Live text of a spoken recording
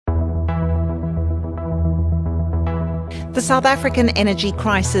The South African energy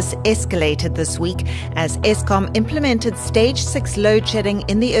crisis escalated this week as Eskom implemented Stage 6 load shedding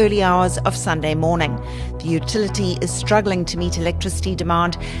in the early hours of Sunday morning. The utility is struggling to meet electricity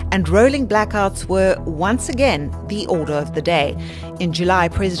demand, and rolling blackouts were once again the order of the day. In July,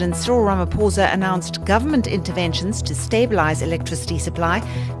 President Cyril Ramaphosa announced government interventions to stabilize electricity supply,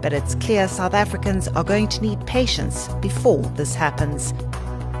 but it's clear South Africans are going to need patience before this happens.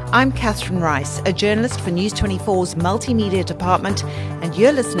 I'm Catherine Rice, a journalist for News 24's multimedia department, and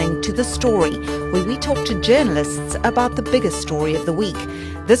you're listening to The Story, where we talk to journalists about the biggest story of the week.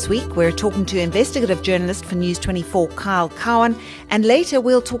 This week, we're talking to investigative journalist for News 24, Kyle Cowan, and later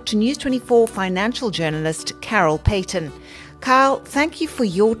we'll talk to News 24 financial journalist, Carol Payton. Kyle, thank you for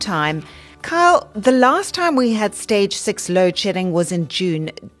your time. Kyle, the last time we had Stage 6 load shedding was in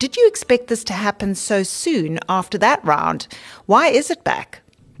June. Did you expect this to happen so soon after that round? Why is it back?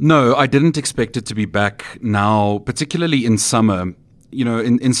 No, I didn't expect it to be back now, particularly in summer. You know,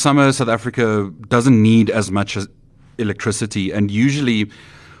 in summer, South Africa doesn't need as much electricity. And usually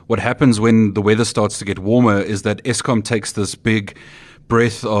what happens when the weather starts to get warmer is that Eskom takes this big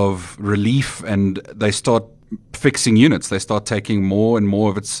breath of relief and they start fixing units. They start taking more and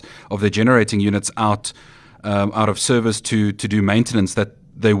more of their generating units out of service to do maintenance that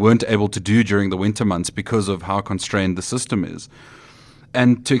they weren't able to do during the winter months because of how constrained the system is.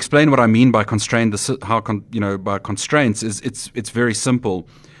 And to explain what I mean by constrained, by constraints is it's very simple.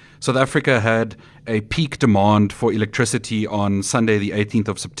 South Africa had a peak demand for electricity on Sunday, the 18th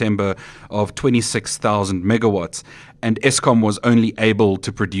of September, of 26,000 megawatts, and Eskom was only able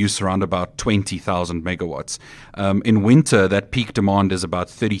to produce around about 20,000 megawatts. In winter, that peak demand is about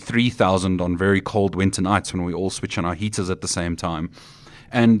 33,000 on very cold winter nights when we all switch on our heaters at the same time.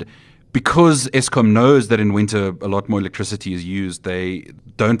 And because Eskom knows that in winter a lot more electricity is used, they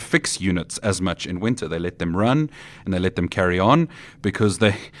don't fix units as much in winter. They let them run and they let them carry on because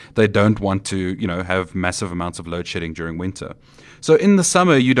they don't want to, have massive amounts of load shedding during winter. So in the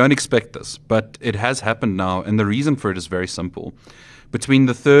summer, you don't expect this, but it has happened now, and the reason for it is very simple. Between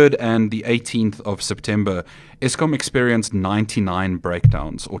the 3rd and the 18th of September, Eskom experienced 99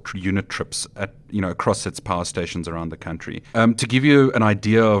 breakdowns or unit trips across its power stations around the country. To give you an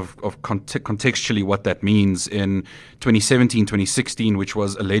idea of contextually what that means, in 2017, 2016, which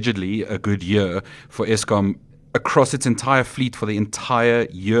was allegedly a good year for Eskom, across its entire fleet for the entire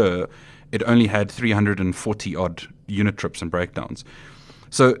year, it only had 340-odd unit trips and breakdowns.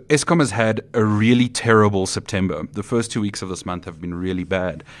 So Eskom has had a really terrible September. The first 2 weeks of this month have been really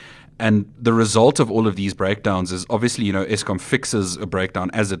bad. And the result of all of these breakdowns is obviously, Eskom fixes a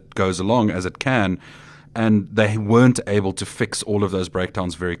breakdown as it goes along, as it can. And they weren't able to fix all of those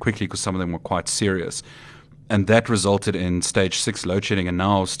breakdowns very quickly because some of them were quite serious. And that resulted in Stage 6 load shedding and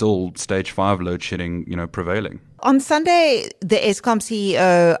now still Stage 5 load shedding, prevailing. On Sunday, the Eskom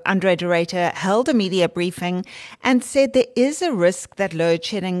CEO, Andre de Ruyter, held a media briefing and said there is a risk that load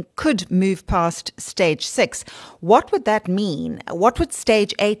shedding could move past Stage 6. What would that mean? What would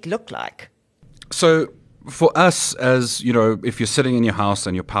Stage 8 look like? So for us, as if you're sitting in your house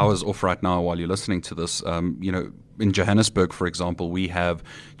and your power's off right now while you're listening to this, in Johannesburg, for example, we have,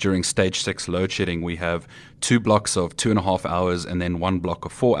 during Stage 6 load shedding, we have 2 blocks of 2.5 hours and then 1 block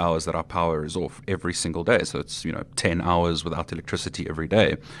of 4 hours that our power is off every single day. So it's, 10 hours without electricity every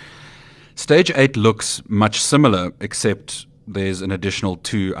day. Stage 8 looks much similar, except there's an additional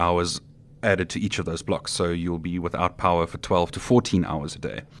 2 hours added to each of those blocks. So you'll be without power for 12 to 14 hours a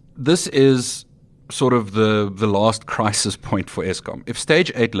day. This is sort of the last crisis point for Eskom. If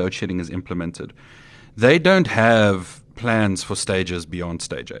Stage 8 load shedding is implemented, they don't have plans for stages beyond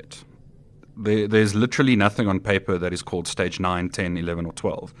Stage 8. There's literally nothing on paper that is called Stage 9, 10, 11, or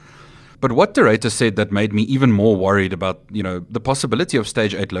 12. But what de Ruyter said that made me even more worried about, the possibility of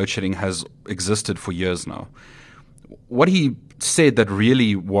Stage 8 load shedding has existed for years now. What he said that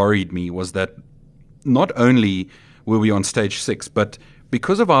really worried me was that not only were we on Stage 6, but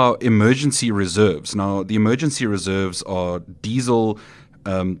because of our emergency reserves. Now, the emergency reserves are diesel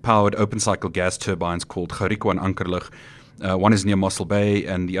powered open cycle gas turbines called Gericko and Ankerlig. One is near Mossel Bay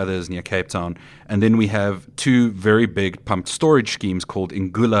and the other is near Cape Town. And then we have 2 very big pumped storage schemes called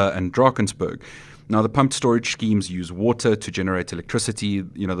Ingula and Drakensberg. Now, the pumped storage schemes use water to generate electricity.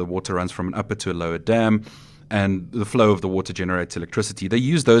 The water runs from an upper to a lower dam, and the flow of the water generates electricity. They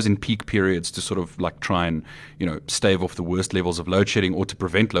use those in peak periods to sort of try and, stave off the worst levels of load shedding or to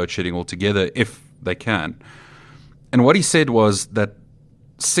prevent load shedding altogether if they can. And what he said was that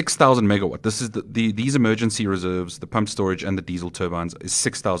 6,000 megawatt. This is these emergency reserves, the pump storage and the diesel turbines is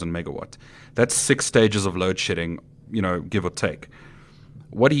 6,000 megawatt. That's 6 stages of load shedding, give or take.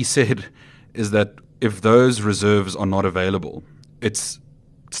 What he said is that if those reserves are not available, it's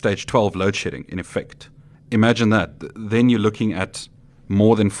stage 12 load shedding in effect. Imagine that. Then you're looking at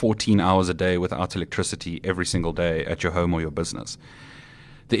more than 14 hours a day without electricity every single day at your home or your business.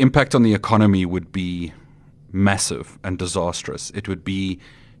 The impact on the economy would be massive and disastrous. It would be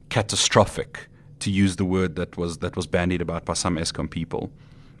catastrophic, to use the word that was bandied about by some Eskom people.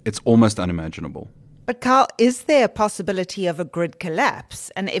 It's almost unimaginable. But Carl, is there a possibility of a grid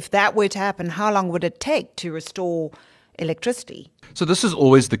collapse? And if that were to happen, how long would it take to restore electricity? So this is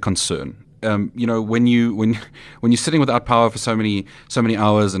always the concern. When you're sitting without power for so many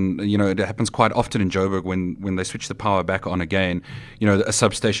hours, and it happens quite often in Joburg when they switch the power back on again, a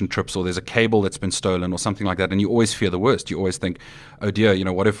substation trips or there's a cable that's been stolen or something like that, and you always fear the worst. You always think, oh dear,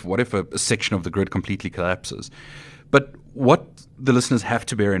 what if a section of the grid completely collapses? But what the listeners have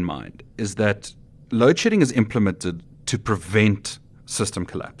to bear in mind is that load shedding is implemented to prevent system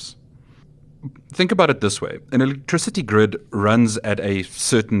collapse. Think about it this way. An electricity grid runs at a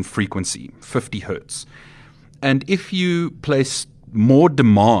certain frequency, 50 hertz. And if you place more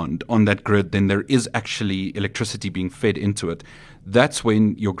demand on that grid than there is actually electricity being fed into it, that's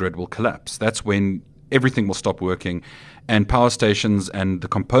when your grid will collapse. That's when everything will stop working, and power stations and the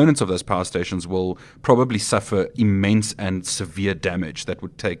components of those power stations will probably suffer immense and severe damage that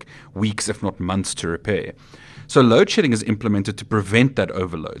would take weeks, if not months, to repair. So load shedding is implemented to prevent that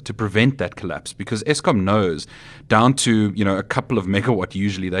overload, to prevent that collapse, because Eskom knows down to a couple of megawatt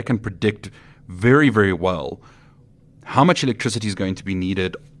usually they can predict very, very well how much electricity is going to be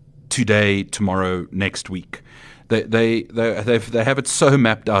needed today, tomorrow, next week. They have it so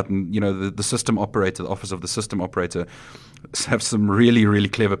mapped out, and the system operator, the office of the system operator, have some really, really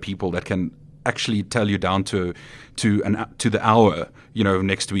clever people that can actually tell you down to the hour,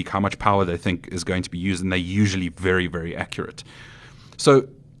 next week how much power they think is going to be used, and they're usually very, very accurate. So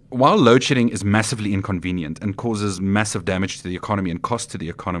while load shedding is massively inconvenient and causes massive damage to the economy and cost to the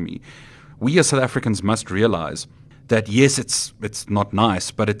economy, we as South Africans must realize that yes, it's not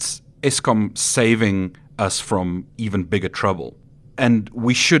nice, but it's Eskom saving us from even bigger trouble. And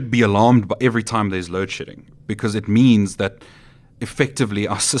we should be alarmed by every time there's load shedding, because it means that effectively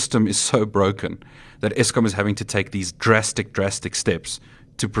our system is so broken that Eskom is having to take these drastic steps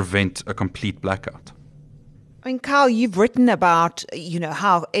to prevent a complete blackout. I mean, Carl, you've written about,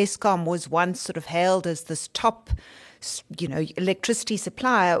 how Eskom was once sort of hailed as this top, electricity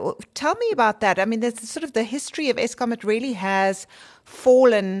supplier. Tell me about that. I mean, there's sort of the history of Eskom. It really has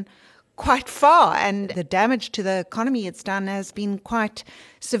fallen quite far, and the damage to the economy it's done has been quite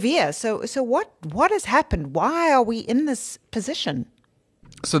severe. So what has happened? Why are we in this position?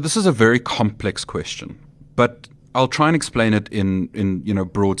 So this is a very complex question, but I'll try and explain it in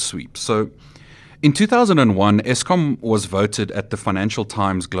broad sweeps. So in 2001, Eskom was voted at the Financial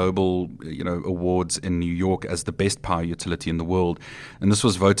Times Global Awards in New York as the best power utility in the world, and this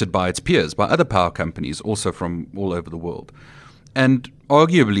was voted by its peers, by other power companies also from all over the world. And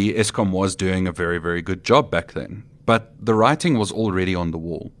arguably, Eskom was doing a very, very good job back then. But the writing was already on the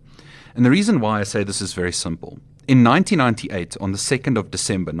wall. And the reason why I say this is very simple. In 1998, on the 2nd of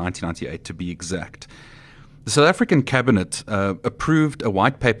December 1998 to be exact, the South African Cabinet approved a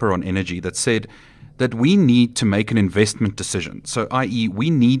white paper on energy that said that we need to make an investment decision. So, i.e., we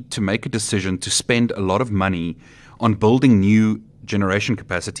need to make a decision to spend a lot of money on building new generation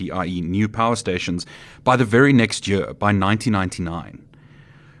capacity, i.e. new power stations, by the very next year, by 1999.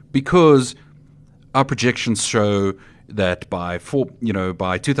 Because our projections show that by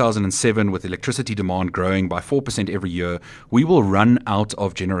 2007, with electricity demand growing by 4% every year, we will run out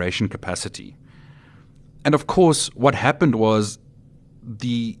of generation capacity. And of course, what happened was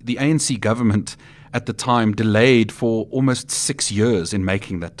the ANC government at the time delayed for almost 6 years in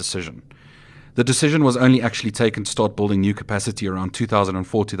making that decision. The decision was only actually taken to start building new capacity around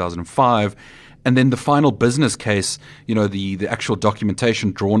 2004, 2005. And then the final business case, the actual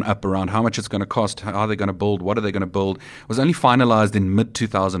documentation drawn up around how much it's going to cost, how they're going to build, what are they going to build, was only finalized in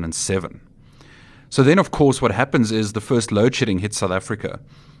mid-2007. So then, of course, what happens is the first load shedding hits South Africa.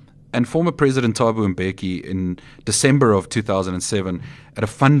 And former President Thabo Mbeki in December of 2007 at a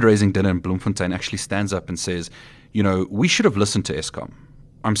fundraising dinner in Bloemfontein actually stands up and says, we should have listened to Eskom.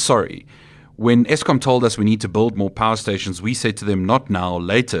 I'm sorry. When Eskom told us we need to build more power stations, we said to them, not now,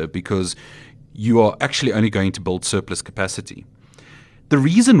 later, because you are actually only going to build surplus capacity. The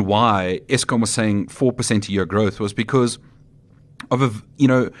reason why Eskom was saying 4% a year growth was because of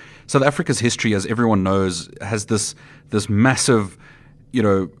South Africa's history, as everyone knows, has this massive,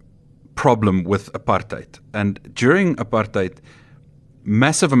 problem with apartheid. And during apartheid,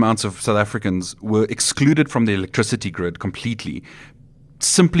 massive amounts of South Africans were excluded from the electricity grid completely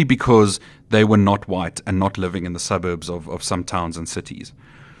simply because they were not white and not living in the suburbs of some towns and cities.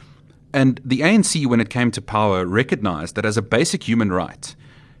 And the ANC, when it came to power, recognized that as a basic human right,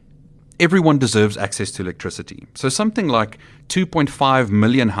 everyone deserves access to electricity. So something like 2.5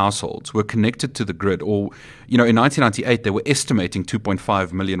 million households were connected to the grid, or, in 1998, they were estimating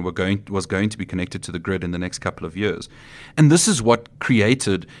 2.5 million was going to be connected to the grid in the next couple of years. And this is what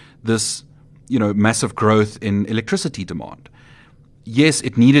created this, massive growth in electricity demand. Yes,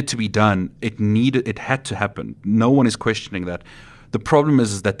 it needed to be done. It had to happen. No one is questioning that. The problem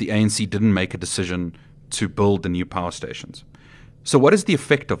is that the ANC didn't make a decision to build the new power stations. So what is the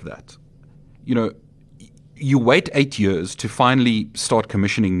effect of that? You wait 8 years to finally start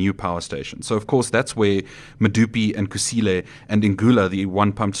commissioning new power stations. So, of course, that's where Medupi and Kusile and Ingula, the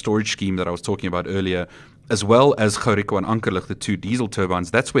one-pump storage scheme that I was talking about earlier, as well as Gorico and Ankerlig, the 2 diesel turbines,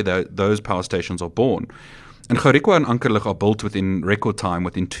 that's where those power stations are born. And Gorico and Ankerlig are built within record time,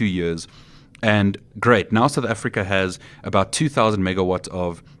 within 2 years. And great, now South Africa has about 2,000 megawatts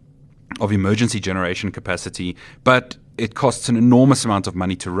of emergency generation capacity, but it costs an enormous amount of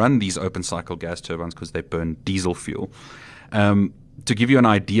money to run these open cycle gas turbines because they burn diesel fuel. To give you an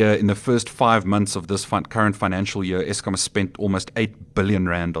idea, in the first 5 months of this current financial year, Eskom has spent almost 8 billion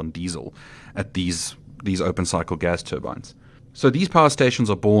rand on diesel at these open cycle gas turbines. So these power stations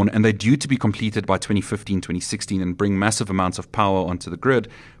are born, and they're due to be completed by 2015, 2016 and bring massive amounts of power onto the grid.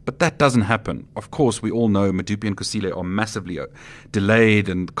 But that doesn't happen. Of course, we all know Medupi and Kusile are massively delayed,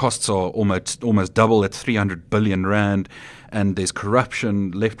 and costs are almost double at 300 billion rand. And there's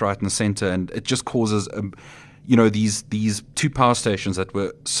corruption left, right, and center, and it just causes these 2 power stations that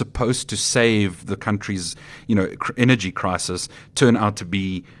were supposed to save the country's energy crisis turn out to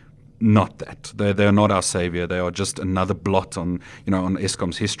be not that. They're not our savior. They are just another blot on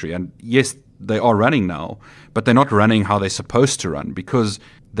Eskom's history. And yes, they are running now, but they're not running how they're supposed to run, because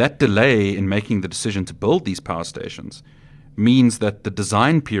that delay in making the decision to build these power stations means that the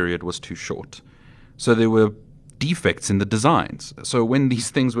design period was too short. So there were defects in the designs. So when these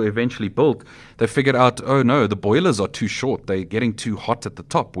things were eventually built, they figured out, oh no, the boilers are too short. They're getting too hot at the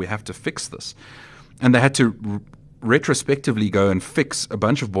top. We have to fix this. And they had to retrospectively go and fix a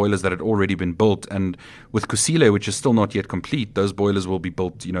bunch of boilers that had already been built. And with Kusile, which is still not yet complete, those boilers will be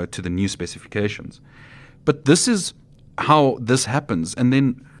built, to the new specifications. But this is how this happens. And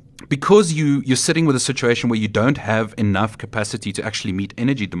then because you're sitting with a situation where you don't have enough capacity to actually meet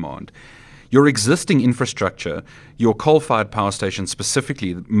energy demand, your existing infrastructure, your coal-fired power stations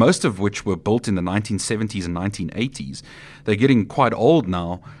specifically, most of which were built in the 1970s and 1980s, they're getting quite old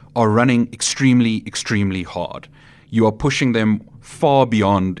now, are running extremely, extremely hard. You are pushing them far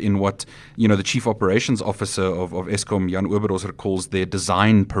beyond in what the chief operations officer of Eskom, Jan Oberholzer, calls their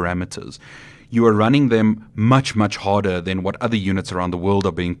design parameters. You are running them much, much harder than what other units around the world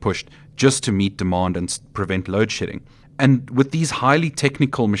are being pushed just to meet demand and prevent load shedding. And with these highly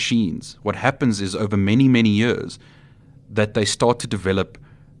technical machines, what happens is over many, many years that they start to develop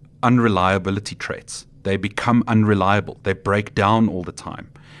unreliability traits. They become unreliable. They break down all the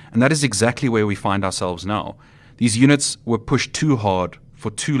time. And that is exactly where we find ourselves now. These units were pushed too hard for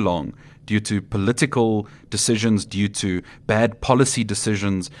too long due to political decisions, due to bad policy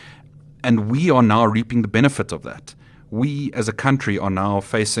decisions, and we are now reaping the benefit of that. We as a country are now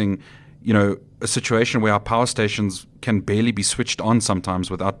facing, a situation where our power stations can barely be switched on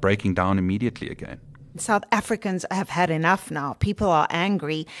sometimes without breaking down immediately again. South Africans have had enough now. People are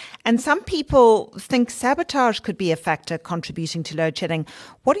angry. And some people think sabotage could be a factor contributing to load shedding.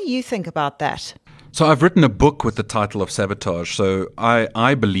 What do you think about that? So I've written a book with the title of Sabotage. So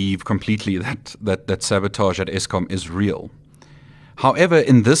I believe completely that sabotage at Eskom is real. However,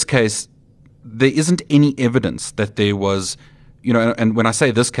 in this case, there isn't any evidence that there was, and when I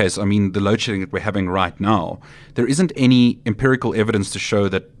say this case, I mean the load shedding that we're having right now. There isn't any empirical evidence to show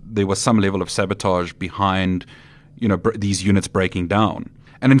that there was some level of sabotage behind, these units breaking down.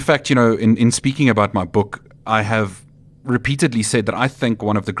 And in fact, in speaking about my book, I have repeatedly said that I think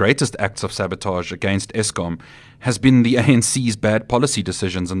one of the greatest acts of sabotage against Eskom has been the ANC's bad policy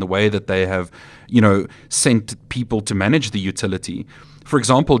decisions and the way that they have, sent people to manage the utility. For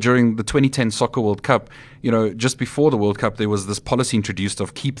example, during the 2010 Soccer World Cup, just before the World Cup, there was this policy introduced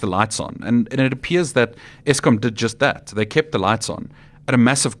of keep the lights on. And it appears that Eskom did just that. They kept the lights on at a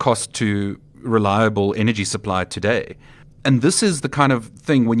massive cost to reliable energy supply today. And this is the kind of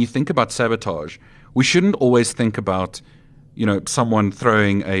thing, when you think about sabotage, we shouldn't always think about, someone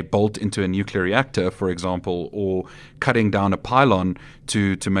throwing a bolt into a nuclear reactor, for example, or cutting down a pylon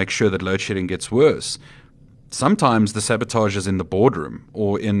to make sure that load shedding gets worse. Sometimes the sabotage is in the boardroom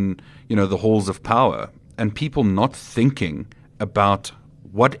or in, the halls of power, and people not thinking about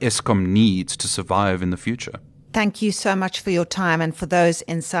what Eskom needs to survive in the future. Thank you so much for your time and for those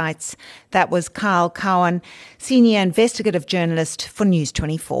insights. That was Kyle Cowan, Senior Investigative Journalist for News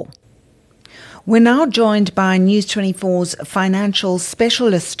 24. We're now joined by News 24's financial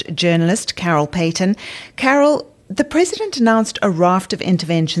specialist journalist, Carol Payton. Carol, the President announced a raft of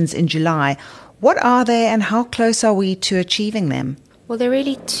interventions in July. What are they and how close are we to achieving them? Well, there are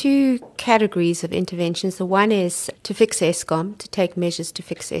really two categories of interventions. The one is to fix Eskom, to take measures to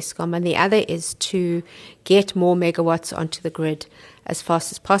fix Eskom, and the other is to get more megawatts onto the grid as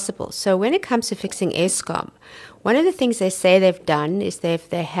fast as possible. So when it comes to fixing Eskom, one of the things they say they've done is they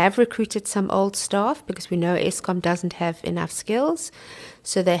have recruited some old staff, because we know Eskom doesn't have enough skills.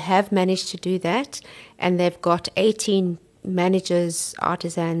 So they have managed to do that, and they've got 18 managers,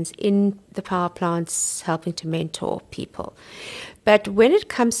 artisans in the power plants helping to mentor people. But when it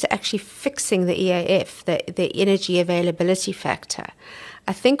comes to actually fixing the EAF, the energy availability factor,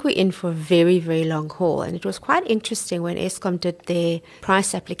 I think we're in for a very, very long haul. And it was quite interesting when Eskom did their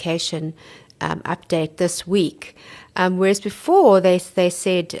price application update this week. Whereas before they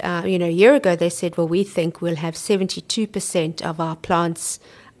said, a year ago, they said, well, we think we'll have 72% of our plants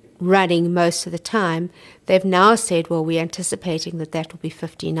running most of the time. They've now said, well, we're anticipating that will be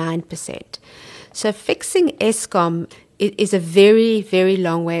 59%. So fixing Eskom is a very, very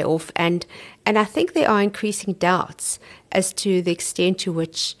long way off. And I think there are increasing doubts as to the extent to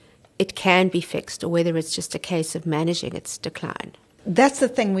which it can be fixed, or whether it's just a case of managing its decline. That's the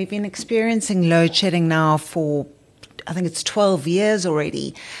thing. We've been experiencing load shedding now for, I think it's 12 years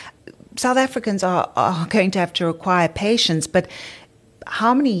already. South Africans are going to have to require patience, but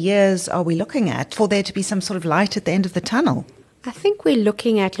how many years are we looking at for there to be some sort of light at the end of the tunnel? I think we're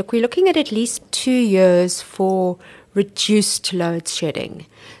looking at least 2 years for reduced load shedding.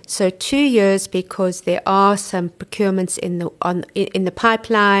 So 2 years, because there are some procurements in the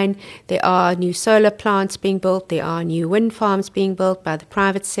pipeline, there are new solar plants being built, there are new wind farms being built by the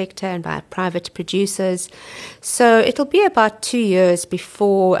private sector and by private producers. So it'll be about 2 years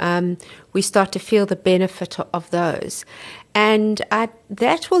before we start to feel the benefit of those. And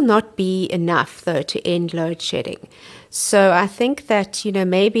that will not be enough, though, to end load shedding. So I think that,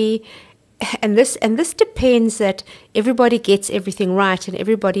 maybe, and this depends that everybody gets everything right and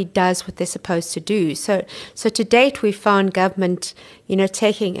everybody does what they're supposed to do. So to date, we've found government,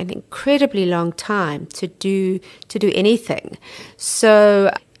 taking an incredibly long time to do anything.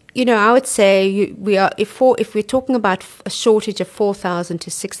 So, I would say if we're talking about a shortage of 4,000 to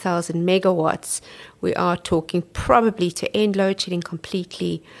 6,000 megawatts, we are talking probably to end load shedding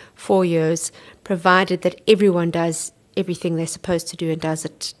completely 4 years, provided that everyone does everything they're supposed to do and does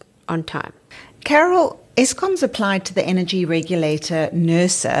it on time. Carol, Eskom's applied to the energy regulator,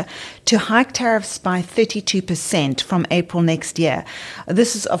 NERSA, to hike tariffs by 32% from April next year.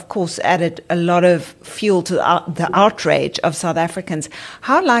 This has, of course, added a lot of fuel to the outrage of South Africans.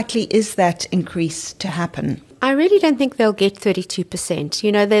 How likely is that increase to happen? I really don't think they'll get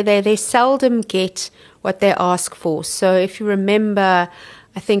 32%. They seldom get what they ask for. So if you remember,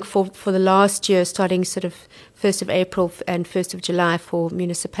 I think for the last year, starting sort of 1st of April and 1st of July for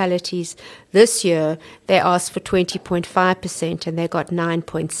municipalities, this year they asked for 20.5% and they got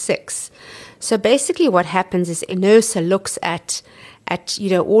 9.6%. So basically what happens is NERSA looks at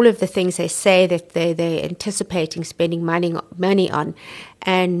all of the things they say that they're anticipating spending money on,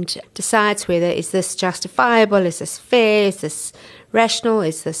 and decides whether is this justifiable, is this fair, is this rational,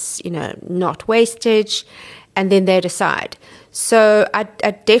 is this not wastage, and then they decide. So I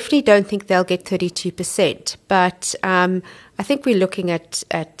definitely don't think they'll get 32%, but I think we're looking at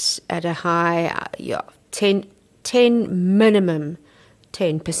a high 10 minimum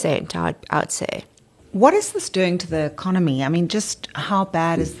 10%. I'd say. What is this doing to the economy? I mean, just how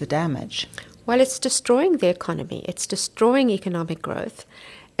bad is the damage? Well, it's destroying the economy. It's destroying economic growth.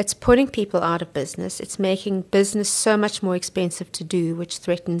 It's putting people out of business. It's making business so much more expensive to do, which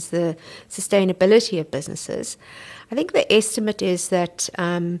threatens the sustainability of businesses. I think the estimate is that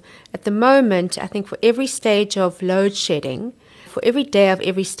at the moment, I think for every stage of load shedding, for every day of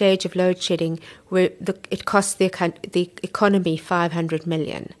every stage of load shedding, it costs the economy 500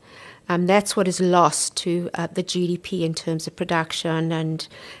 million. That's what is lost to the GDP in terms of production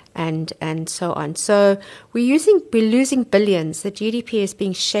and so on. So we're losing billions. The GDP is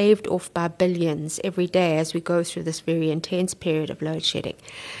being shaved off by billions every day as we go through this very intense period of load shedding.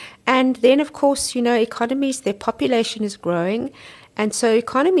 And then, of course, economies, their population is growing, And so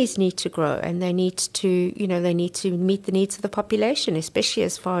economies need to grow, and they need to meet the needs of the population, especially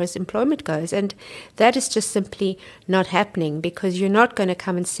as far as employment goes. And that is just simply not happening, because you're not going to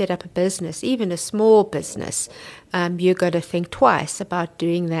come and set up a business, even a small business. You're going to think twice about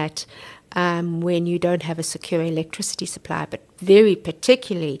doing that when you don't have a secure electricity supply. But very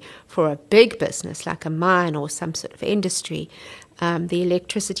particularly for a big business like a mine or some sort of industry, the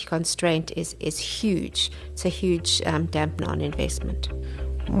electricity constraint is huge. It's a huge dampener on investment.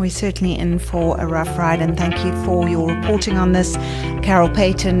 We're certainly in for a rough ride, and thank you for your reporting on this. Carol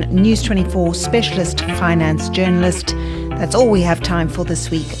Payton, News 24 specialist finance journalist. That's all we have time for this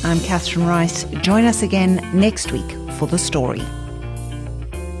week. I'm Catherine Rice. Join us again next week for The Story.